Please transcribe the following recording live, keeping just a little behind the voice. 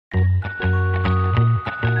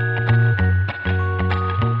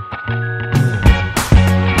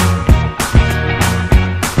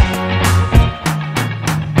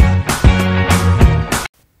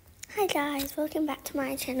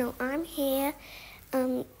my channel. I'm here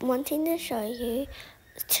wanting to show you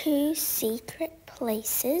 2 secret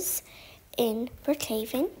places in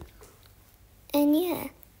Brookhaven. And yeah,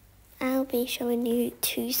 I'll be showing you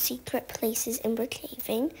 2 secret places in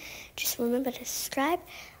Brookhaven. Just remember to subscribe,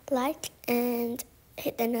 like, and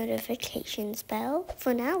hit the notifications bell.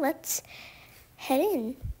 For now, let's head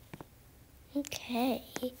in. Okay,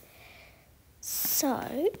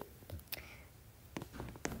 so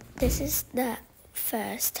this is the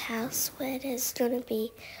first house where there's gonna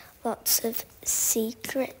be lots of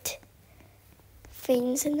secret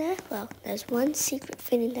things in there. Well, there's one secret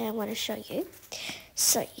thing in there I want to show you.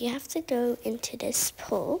 So you have to go into this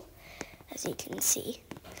pool, as you can see.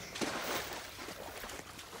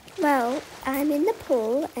 Well, I'm in the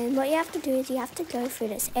pool, and what you have to do is you have to go through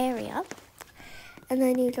this area, and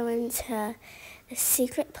then you go into the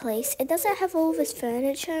secret place. It doesn't have all this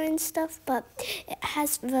furniture and stuff, but it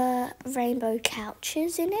has the rainbow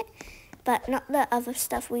couches in it, but not the other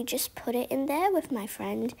stuff. We just put it in there with my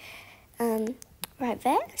friend right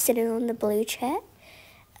there, sitting on the blue chair.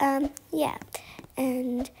 Yeah,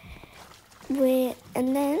 and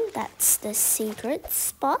then that's the secret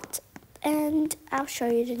spot, and I'll show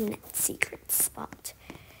you the next secret spot.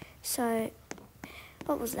 So,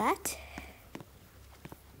 what was that?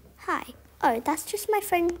 Hi. Oh, that's just my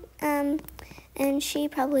friend, and she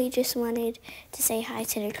probably just wanted to say hi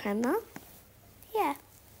to the camera. Yeah.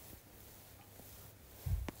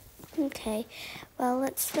 Okay, well,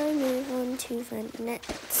 let's go move on to the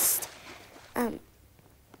next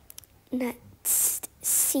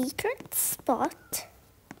secret spot.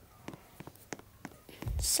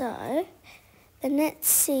 So, the next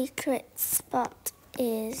secret spot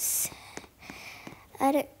is,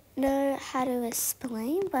 I don't know how to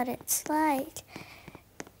explain, but it's like,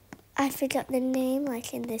 I forgot the name,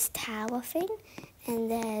 like in this tower thing,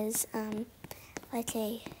 and there's like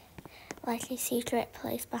a secret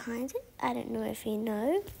place behind it. I don't know if you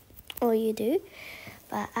know or you do,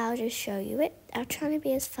 but I'll just show you it. I'm trying to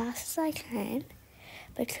be as fast as I can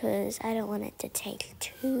because I don't want it to take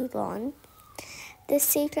too long. This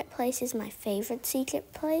secret place is my favorite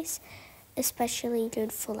secret place, especially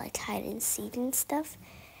good for like hide and seek and stuff.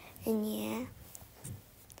 And yeah,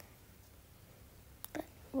 but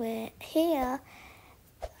we're here,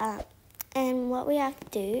 and what we have to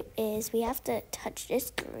do is we have to touch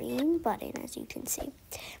this green button, as you can see.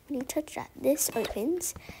 When you touch that, this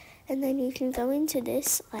opens, and then you can go into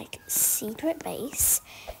this like secret base.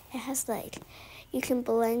 It has like, you can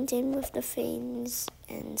blend in with the things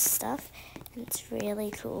and stuff, and it's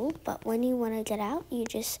really cool. But when you want to get out, you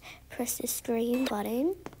just press this green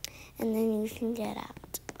button, and then you can get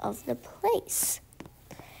out of the place.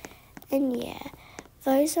 And yeah,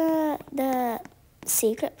 those are the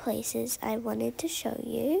secret places I wanted to show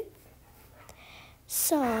you.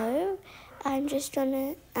 So I'm just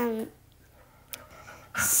gonna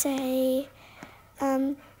say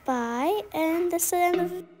bye, and that's the end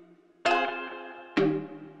of